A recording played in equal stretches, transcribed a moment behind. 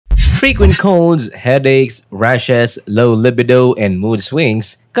Frequent colds, headaches, rashes, low libido, and mood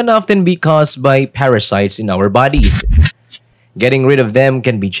swings can often be caused by parasites in our bodies. Getting rid of them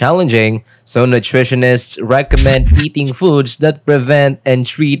can be challenging, so nutritionists recommend eating foods that prevent and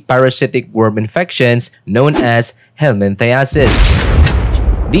treat parasitic worm infections known as helminthiasis.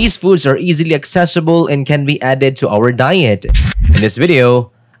 These foods are easily accessible and can be added to our diet. In this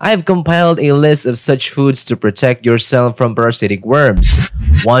video, I have compiled a list of such foods to protect yourself from parasitic worms.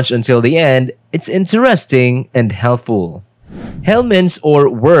 Watch until the end, it's interesting and helpful. Helminths or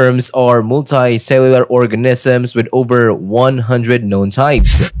worms are multicellular organisms with over 100 known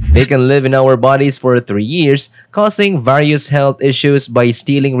types. They can live in our bodies for 3 years, causing various health issues by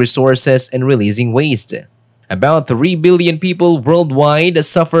stealing resources and releasing waste. About 3 billion people worldwide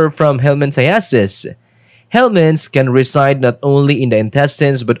suffer from helminthiasis. Helminths can reside not only in the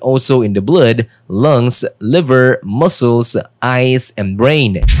intestines but also in the blood, lungs, liver, muscles, eyes, and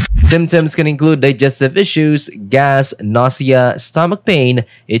brain. Symptoms can include digestive issues, gas, nausea, stomach pain,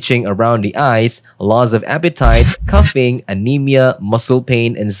 itching around the eyes, loss of appetite, coughing, anemia, muscle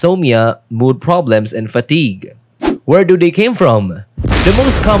pain, insomnia, mood problems, and fatigue. Where do they come from? The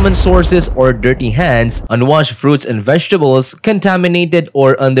most common sources are dirty hands, unwashed fruits and vegetables, contaminated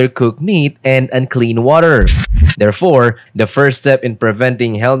or undercooked meat, and unclean water. Therefore, the first step in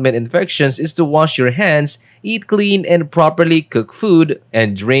preventing helminth infections is to wash your hands, eat clean and properly cooked food,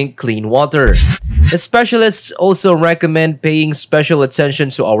 and drink clean water. The specialists also recommend paying special attention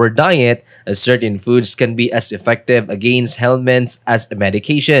to our diet, as certain foods can be as effective against helminths as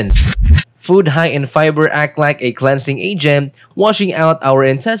medications. Food high in fiber act like a cleansing agent, washing out our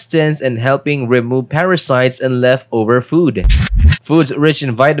intestines and helping remove parasites and leftover food. Foods rich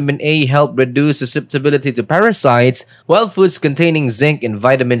in vitamin A help reduce susceptibility to parasites, while foods containing zinc and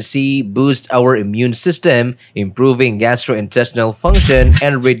vitamin C boost our immune system, improving gastrointestinal function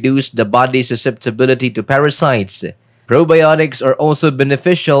and reduce the body's susceptibility to parasites. Probiotics are also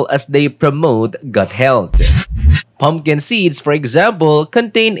beneficial as they promote gut health. Pumpkin seeds, for example,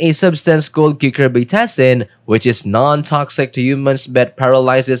 contain a substance called cucurbitacin, which is non-toxic to humans but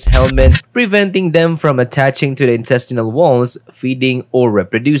paralyzes helminths, preventing them from attaching to the intestinal walls, feeding, or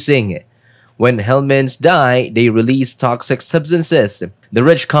reproducing. When helminths die, they release toxic substances. The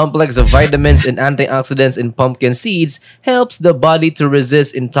rich complex of vitamins and antioxidants in pumpkin seeds helps the body to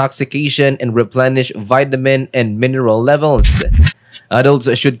resist intoxication and replenish vitamin and mineral levels. Adults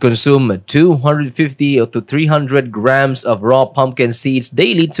should consume 250 to 300 grams of raw pumpkin seeds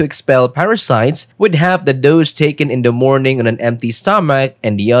daily to expel parasites, with half the dose taken in the morning on an empty stomach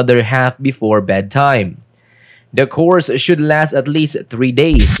and the other half before bedtime. The course should last at least 3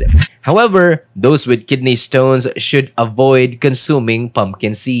 days. However, those with kidney stones should avoid consuming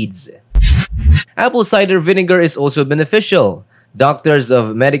pumpkin seeds. Apple cider vinegar is also beneficial. Doctors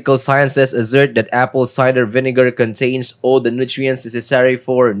of medical sciences assert that apple cider vinegar contains all the nutrients necessary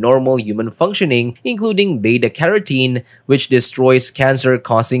for normal human functioning, including beta-carotene, which destroys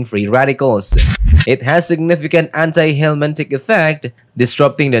cancer-causing free radicals. It has significant anti-helminthic effect,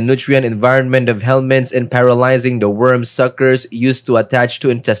 disrupting the nutrient environment of helminths and paralyzing the worm suckers used to attach to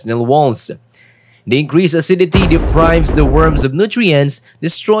intestinal walls. The increased acidity deprives the worms of nutrients,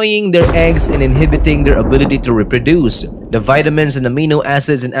 destroying their eggs and inhibiting their ability to reproduce. The vitamins and amino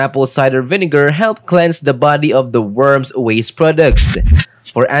acids in apple cider vinegar help cleanse the body of the worm's waste products.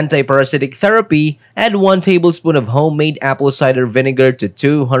 For anti-parasitic therapy, add 1 tablespoon of homemade apple cider vinegar to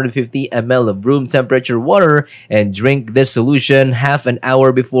 250 ml of room temperature water and drink this solution half an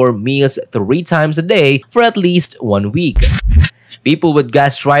hour before meals 3 times a day for at least 1 week. People with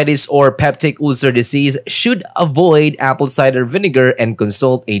gastritis or peptic ulcer disease should avoid apple cider vinegar and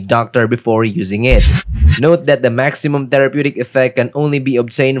consult a doctor before using it. Note that the maximum therapeutic effect can only be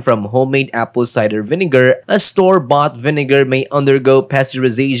obtained from homemade apple cider vinegar, as store-bought vinegar may undergo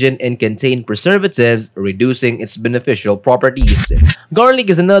pasteurization and contain preservatives, reducing its beneficial properties. Garlic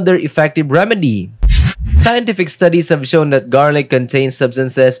is another effective remedy. Scientific studies have shown that garlic contains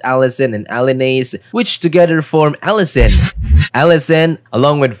substances allicin and allinase, which together form allicin. Allicin,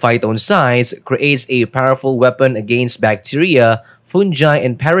 along with phytoncides, creates a powerful weapon against bacteria, fungi,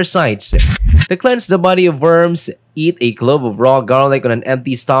 and parasites. To cleanse the body of worms, eat a clove of raw garlic on an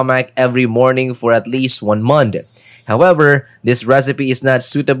empty stomach every morning for at least 1 month. However, this recipe is not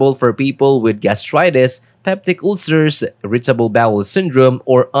suitable for people with gastritis, peptic ulcers, irritable bowel syndrome,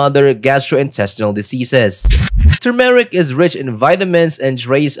 or other gastrointestinal diseases. Turmeric is rich in vitamins and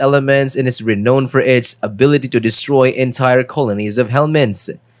trace elements and is renowned for its ability to destroy entire colonies of helminths.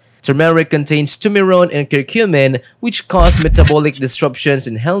 Turmeric contains turmerone and curcumin, which cause metabolic disruptions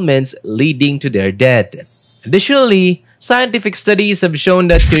in helminths, leading to their death. Additionally, Scientific studies have shown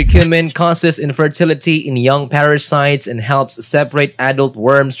that curcumin causes infertility in young parasites and helps separate adult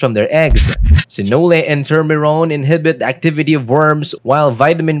worms from their eggs. Sinole and termirone inhibit the activity of worms, while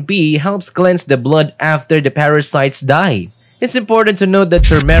vitamin B helps cleanse the blood after the parasites die. It's important to note that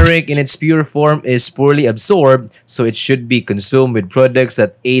turmeric in its pure form is poorly absorbed, so it should be consumed with products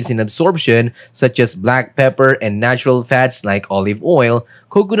that aids in absorption, such as black pepper and natural fats like olive oil,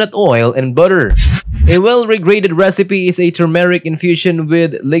 coconut oil, and butter. A well-regraded recipe is a turmeric infusion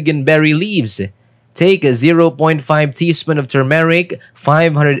with lingonberry leaves. Take a zero point 0.5 teaspoon of turmeric,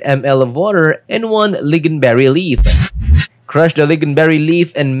 500 ml of water, and 1 lingonberry leaf. Crush the lingonberry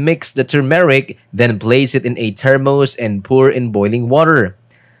leaf and mix the turmeric, then place it in a thermos and pour in boiling water.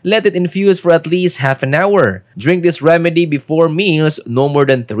 Let it infuse for at least half an hour. Drink this remedy before meals no more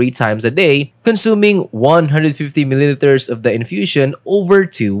than 3 times a day, consuming 150 milliliters of the infusion over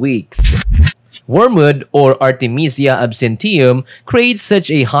 2 weeks. Wormwood, or Artemisia absinthium, creates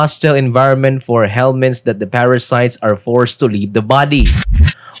such a hostile environment for helminths that the parasites are forced to leave the body.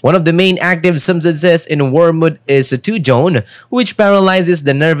 One of the main active substances in wormwood is cetogone, which paralyzes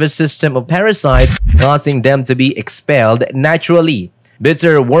the nervous system of parasites, causing them to be expelled naturally.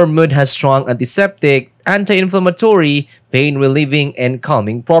 Bitter wormwood has strong antiseptic, anti-inflammatory, pain-relieving, and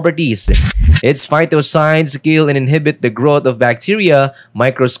calming properties. Its phytocides kill and inhibit the growth of bacteria,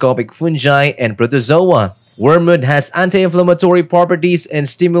 microscopic fungi, and protozoa. Wormwood has anti-inflammatory properties and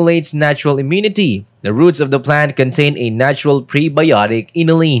stimulates natural immunity. The roots of the plant contain a natural prebiotic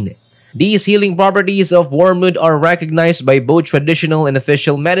inulin. These healing properties of wormwood are recognized by both traditional and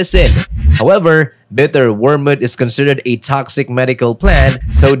official medicine. However, bitter wormwood is considered a toxic medical plant,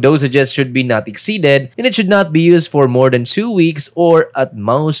 so dosages should be not exceeded, and it should not be used for more than 2 weeks or at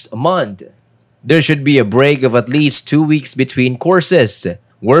most a month. There should be a break of at least 2 weeks between courses.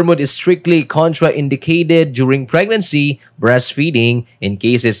 Wormwood is strictly contraindicated during pregnancy, breastfeeding, in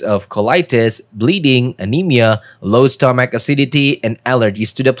cases of colitis, bleeding, anemia, low stomach acidity, and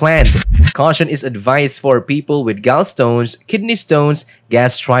allergies to the plant. Caution is advised for people with gallstones, kidney stones,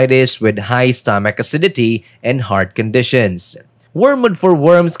 gastritis with high stomach acidity, and heart conditions. Wormwood for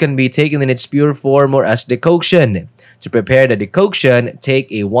worms can be taken in its pure form or as decoction. To prepare the decoction, take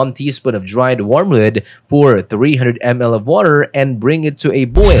a 1 teaspoon of dried wormwood, pour 300 ml of water, and bring it to a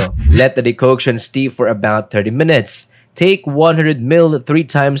boil. Let the decoction steep for about 30 minutes. Take 100 ml 3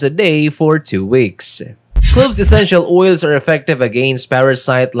 times a day for 2 weeks. Cloves essential oils are effective against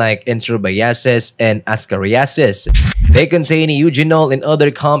parasites like enterobiasis and ascariasis. They contain eugenol and other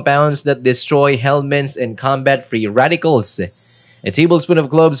compounds that destroy helminths and combat free radicals. A tablespoon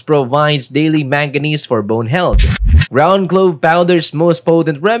of cloves provides daily manganese for bone health. Ground clove powder is most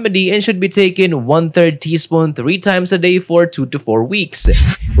potent remedy and should be taken 1/3 teaspoon 3 times a day for 2 to 4 weeks.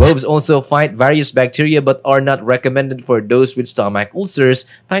 Cloves also fight various bacteria but are not recommended for those with stomach ulcers,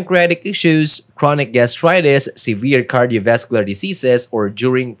 pancreatic issues, chronic gastritis, severe cardiovascular diseases, or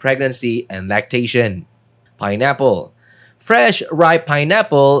during pregnancy and lactation. Pineapple. Fresh, ripe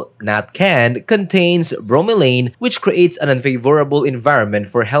pineapple, not canned, contains bromelain, which creates an unfavorable environment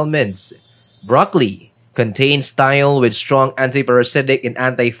for helminths. Broccoli contains thiol with strong antiparasitic and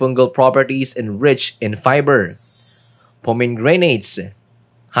antifungal properties and rich in fiber. Pomegranates.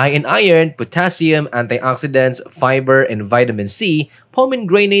 High in iron, potassium, antioxidants, fiber, and vitamin C,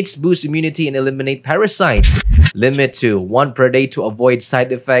 pomegranates boost immunity and eliminate parasites. Limit to 1 per day to avoid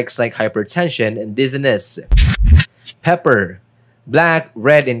side effects like hypertension and dizziness. Pepper. Black,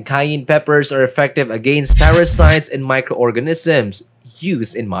 red, and cayenne peppers are effective against parasites and microorganisms.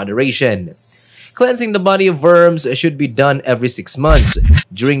 Use in moderation. Cleansing the body of worms should be done every 6 months.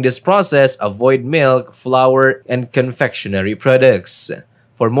 During this process, avoid milk, flour, and confectionery products.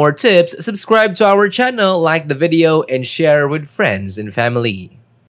 For more tips, subscribe to our channel, like the video, and share with friends and family.